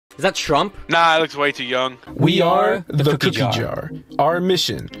Is that Trump? Nah, it looks way too young. We are the Cookie Jar. Our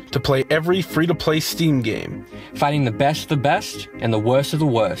mission, to play every free-to-play Steam game. Finding the best of the best and the worst of the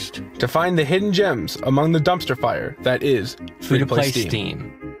worst. To find the hidden gems among the dumpster fire that is free-to-play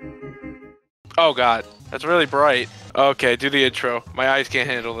Steam. Oh god, that's really bright. Okay, do the intro. My eyes can't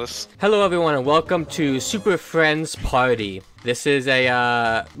handle this. Hello everyone and welcome to Super Friends Party. This is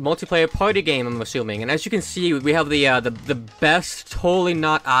a multiplayer party game, I'm assuming, and as you can see, we have the best, totally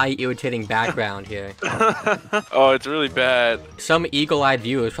not eye-irritating background here. Oh, it's really bad. Some eagle-eyed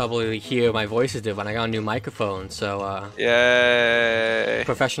viewers probably hear my voices when I got a new microphone, so Yay!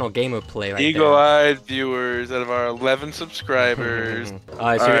 Professional gamer play right Eagle-eyed viewers out of our 11 subscribers.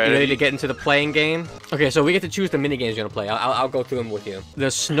 Alright, so you ready to get into the playing game? Okay, so we get to choose the minigames you're gonna play. I'll go through them with you. The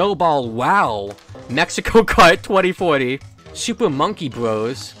Snowball Wow, Mexico Kart 2040. Super Monkey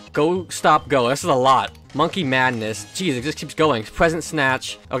Bros, Go Stop Go. This is a lot. Monkey Madness. Jeez, it just keeps going. Present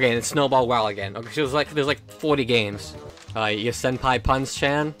Snatch. Okay, and it's Snowball Wow again. Okay, so there's like 40 games. Your Senpai Puns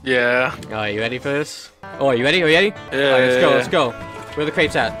Chan. Yeah. You ready for this? Oh, are you ready? Are you ready? Yeah. Let's go. Where are the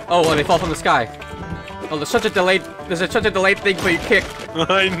crates at? Oh, they fall from the sky. Oh, there's such a delayed thing for your kick.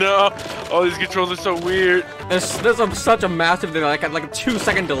 I know. Oh, these controls are so weird. There's such a massive delay, like a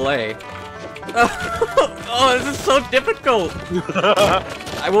 2-second delay. Oh, this is so difficult.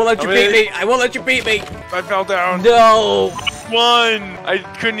 I won't let you beat me. I won't let you beat me. I fell down. No. Won. I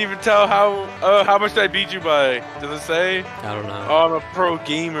couldn't even tell how much did I beat you by. Does it say? I don't know. Oh, I'm a pro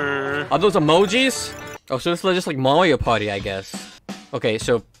gamer. Are those emojis? Oh, so this is just like Mario Party, I guess. Okay,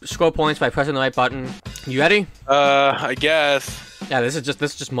 so score points by pressing the right button. You ready? I guess. Yeah, this is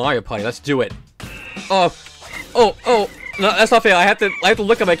just Mario Party. Let's do it. Oh. No, that's not fair. I have to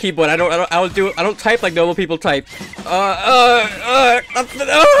look at my keyboard. I don't type like normal people type.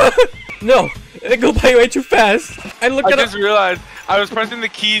 No, it go by way too fast. I just realized I was pressing the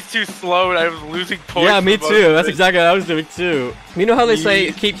keys too slow and I was losing points. Yeah, me too. That's exactly what I was doing too. You know how they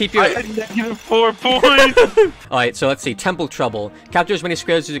say keep your. I had -4 points. All right, so let's see. Temple Trouble. Capture as many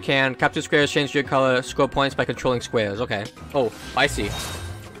squares as you can. Capture squares, change your color. Score points by controlling squares. Okay. Oh, I see.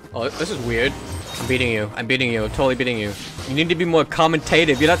 Oh, this is weird. I'm beating you. Totally beating you. You need to be more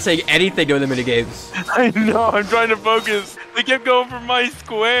commentative. You're not saying anything during the minigames. I know. I'm trying to focus. They kept going for my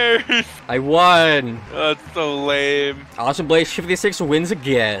squares. I won. Oh, that's so lame. Awesome Blaze 56 wins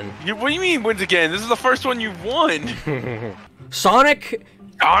again. What do you mean wins again? This is the first one you've won. Sonic?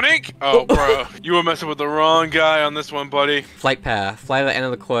 Sonic? Oh, bro. You were messing with the wrong guy on this one, buddy. Flight path. Fly to the end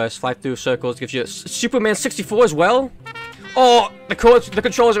of the course. Fly through circles. Gives you Superman 64 as well? Oh, the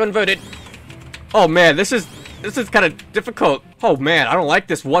controls are inverted. Oh man, this is kind of difficult. Oh man, I don't like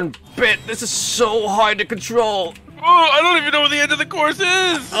this one bit. This is so hard to control. Oh, I don't even know where the end of the course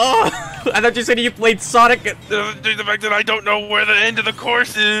is. Oh, I thought you said you played Sonic. The fact that I don't know where the end of the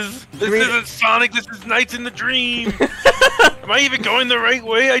course is. This isn't Sonic, this is Nights in the Dream. Am I even going the right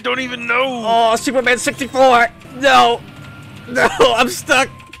way? I don't even know. Oh, Superman 64. No, I'm stuck.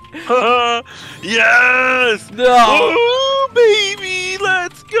 Yes! No! Oh, baby,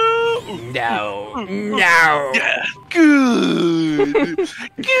 let's go! No! Yeah, good!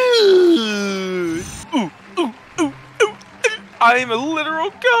 Good! Ooh. I am a literal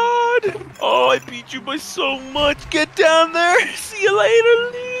god! Oh, I beat you by so much! Get down there! See you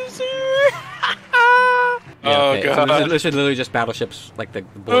later, loser! Oh, God. So this is literally just battleships, like the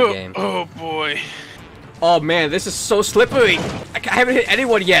board game. Oh, boy. Oh man, this is so slippery! I haven't hit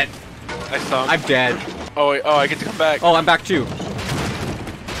anyone yet! I sunk. I'm dead. Oh wait, I get to come back. Oh, I'm back too.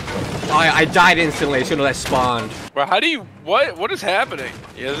 Oh, I died instantly as soon as I spawned. Bro, how do you... What is happening?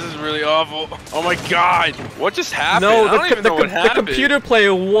 Yeah, this is really awful. Oh my god! What just happened? No, I don't even know what happened. The computer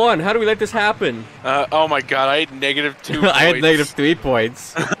player won! How do we let this happen? Oh my god, I had -2 points. I had -3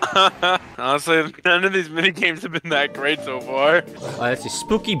 points. Honestly, none of these minigames have been that great so far. Let's see.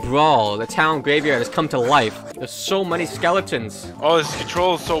 Spooky Brawl. The town graveyard has come to life. There's so many skeletons. Oh, this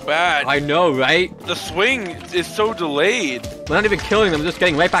control is so bad. I know, right? The swing is so delayed. We're not even killing them, we're just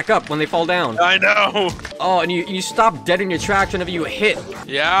getting right back up when they fall down. I know. Oh, and you stop dead in your tracks whenever you hit.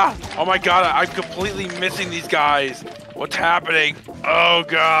 Yeah? Oh my god, I'm completely missing these guys. What's happening? Oh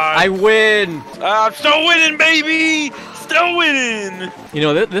god. I win! I'm still winning, baby! Still winning! You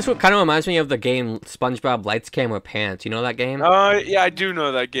know, this kind of reminds me of the game SpongeBob Lights, Camera, Pants. You know that game? Yeah, I do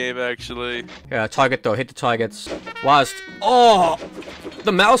know that game, actually. Yeah, target though. Hit the targets. Whilst... Oh!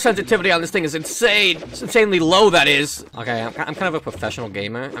 The mouse sensitivity on this thing is insane! It's insanely low, that is! Okay, I'm kind of a professional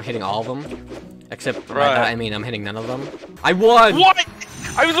gamer. I'm hitting all of them. Except, by that, I mean I'm hitting none of them. I won! What?!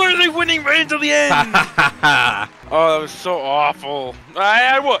 I was literally winning right until the end! Oh, that was so awful.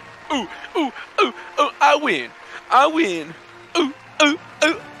 I won! Ooh, I win! I win! Ooh,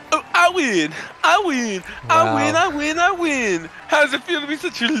 I win. I win. Wow. I win. How does it feel to be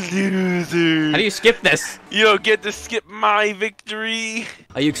such a loser? How do you skip this? You don't get to skip my victory.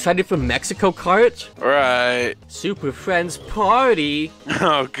 Are you excited for Mexico Kart? Right. Super Friends Party.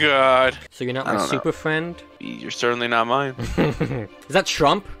 Oh, God. So you're not my super friend? You're certainly not mine. Is that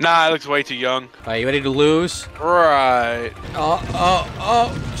Trump? Nah, it looks way too young. Are you ready to lose? Right.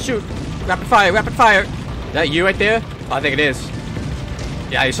 Oh, shoot. Rapid fire, rapid fire. Is that you right there? Oh, I think it is.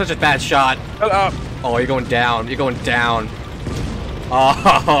 Yeah, you're such a bad shot. Shut up. Oh, you're going down. You're going down. Oh,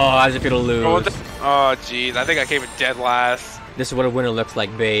 how's it feel to lose? Oh, jeez. I think I came in dead last. This is what a winner looks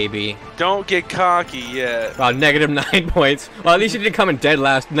like, baby. Don't get cocky yet. Wow, negative 9 points. Well, at least you didn't come in dead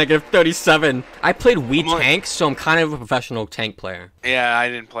last. Negative 37. I played Wii Tanks, so I'm kind of a professional tank player. Yeah, I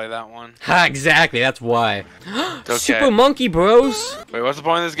didn't play that one. Ha, exactly. That's why. Okay. Super Monkey Bros. Wait, what's the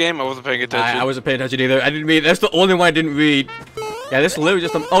point of this game? I wasn't paying attention. I wasn't paying attention either. I didn't read. That's the only one I didn't read. Yeah, this is literally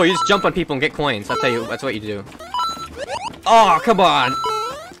just oh, you just jump on people and get coins. I'll tell you, that's what you do. Oh, come on.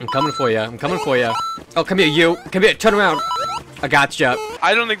 I'm coming for you. I'm coming for you. Oh, come here, you. Come here. Turn around. I gotcha.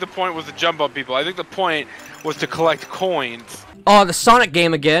 I don't think the point was to jump on people. I think the point was to collect coins. Oh, the Sonic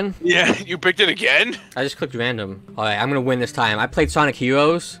game again. Yeah, you picked it again? I just clicked random. Alright, I'm gonna win this time. I played Sonic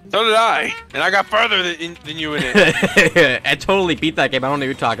Heroes. So did I. And I got further than you in it. I totally beat that game. I don't know what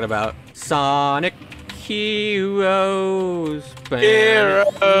you're talking about. Sonic Heroes.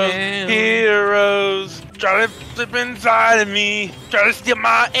 Heroes. Try to slip inside of me. Try to steal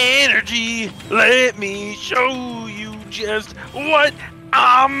my energy. Let me show you just what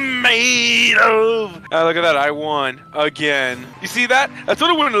I'm made of. Look at that. I won again. You see that? That's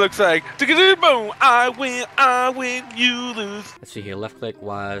what a winner looks like. Boom. I win, you lose. Let's see here. Left click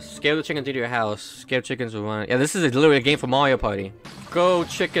was scare the chickens into your house. Scare chickens will run. Yeah, this is literally a game for Mario Party. Go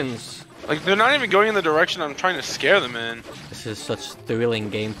chickens. Like, they're not even going in the direction I'm trying to scare them in. This is such thrilling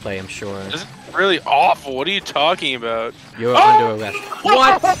gameplay, I'm sure. This is really awful. What are you talking about? You're under arrest.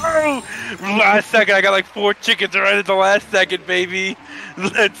 What? Last second, I got like 4 chickens right at the last second, baby.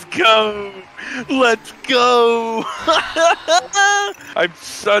 Let's go. Let's go. I'm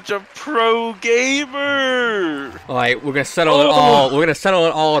such a pro gamer. All right, we're gonna settle it all. We're gonna settle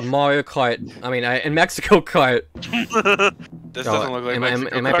it all in Mario Kart. I mean, in Mexico Kart. This doesn't look like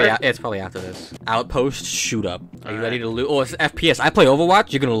Mexico it might be. It's probably after this. Outpost shoot up. Are you ready to lose? Oh, it's FPS. I play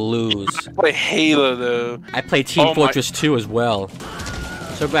Overwatch. You're gonna lose. I play Halo though. I play Team Fortress 2 as well.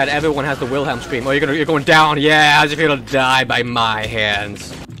 So glad everyone has the Wilhelm scream. Oh, you're going down. Yeah, how's it feel to die by my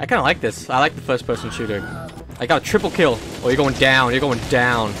hands? I kind of like this. I like the first-person shooter. I got a triple kill. Oh, you're going down. You're going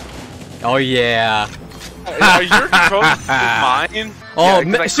down. Oh yeah. Are your controls mine? Oh,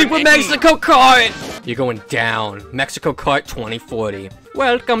 yeah, Super Mexico Kart! You're going down. Mexico Kart 2040.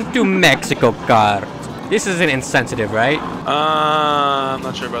 Welcome to Mexico Kart. This isn't insensitive, right? I'm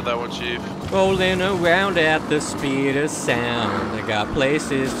not sure about that one, Chief. Rolling around at the speed of sound. I got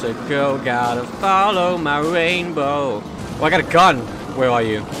places to go, gotta follow my rainbow. Oh, I got a gun. Where are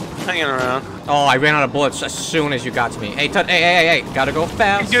you? Hanging around. Oh, I ran out of bullets as soon as you got to me. Hey, gotta go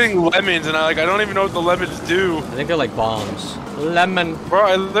fast. I'm getting lemons, and I don't even know what the lemons do. I think they're like bombs. Lemon. Bro,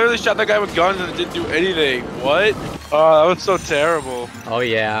 I literally shot that guy with guns and it didn't do anything. What? Oh, that was so terrible. Oh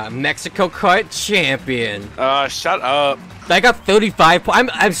yeah, Mexico Kart champion. Shut up. I got 35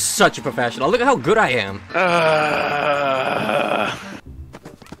 points. I'm such a professional. Look at how good I am.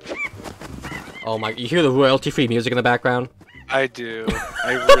 Oh my, you hear the royalty-free music in the background? I do.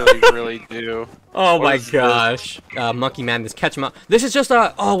 I really, really do. Oh my gosh. Monkey Man, this catch mon- This is just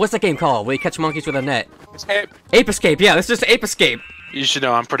a- oh, what's that game called? Where you catch monkeys with a net? Escape. Ape Escape, yeah, this is just Ape Escape. You should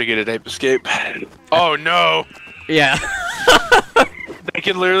know I'm pretty good at Ape Escape. Oh no. Yeah. They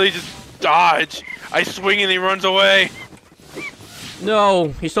can literally just dodge. I swing and he runs away. No,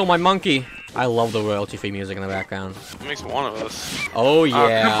 he stole my monkey. I love the royalty-free music in the background. It makes one of us. Oh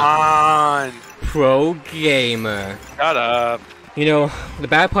yeah. Come on. Pro gamer. Shut up. You know, the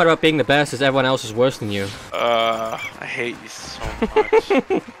bad part about being the best is everyone else is worse than you. I hate you so much.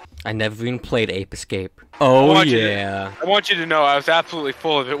 I never even played Ape Escape. Oh yeah. I want you to know I was absolutely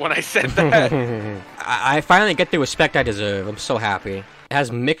full of it when I said that. I finally get the respect I deserve. I'm so happy. It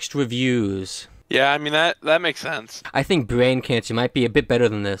has mixed reviews. Yeah, I mean that makes sense. I think Brain Cancer might be a bit better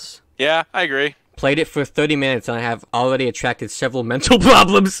than this. Yeah, I agree. Played it for 30 minutes and I have already attracted several mental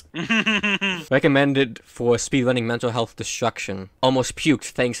problems. Recommended for speedrunning mental health destruction. Almost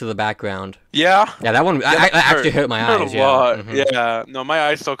puked thanks to the background. Yeah? Yeah, that one I actually hurt my eyes. A lot. Yeah, no, my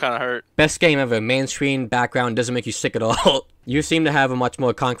eyes still kind of hurt. Best game ever. Main screen background doesn't make you sick at all. You seem to have a much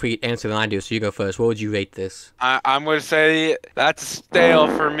more concrete answer than I do, so you go first. What would you rate this? I'm going to say that's stale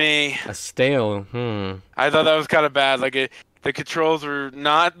for me. A stale? I thought that was kind of bad. Like, The controls were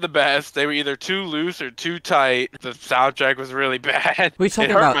not the best. They were either too loose or too tight. The soundtrack was really bad. What are you talking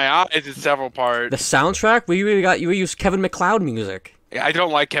it hurt about? my eyes in several parts. The soundtrack? You used Kevin MacLeod music. I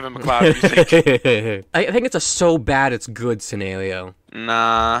don't like Kevin MacLeod music. I think it's a so bad it's good scenario.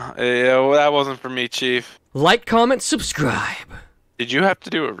 Nah, that wasn't for me, Chief. Like, comment, subscribe. Did you have to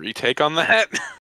do a retake on that?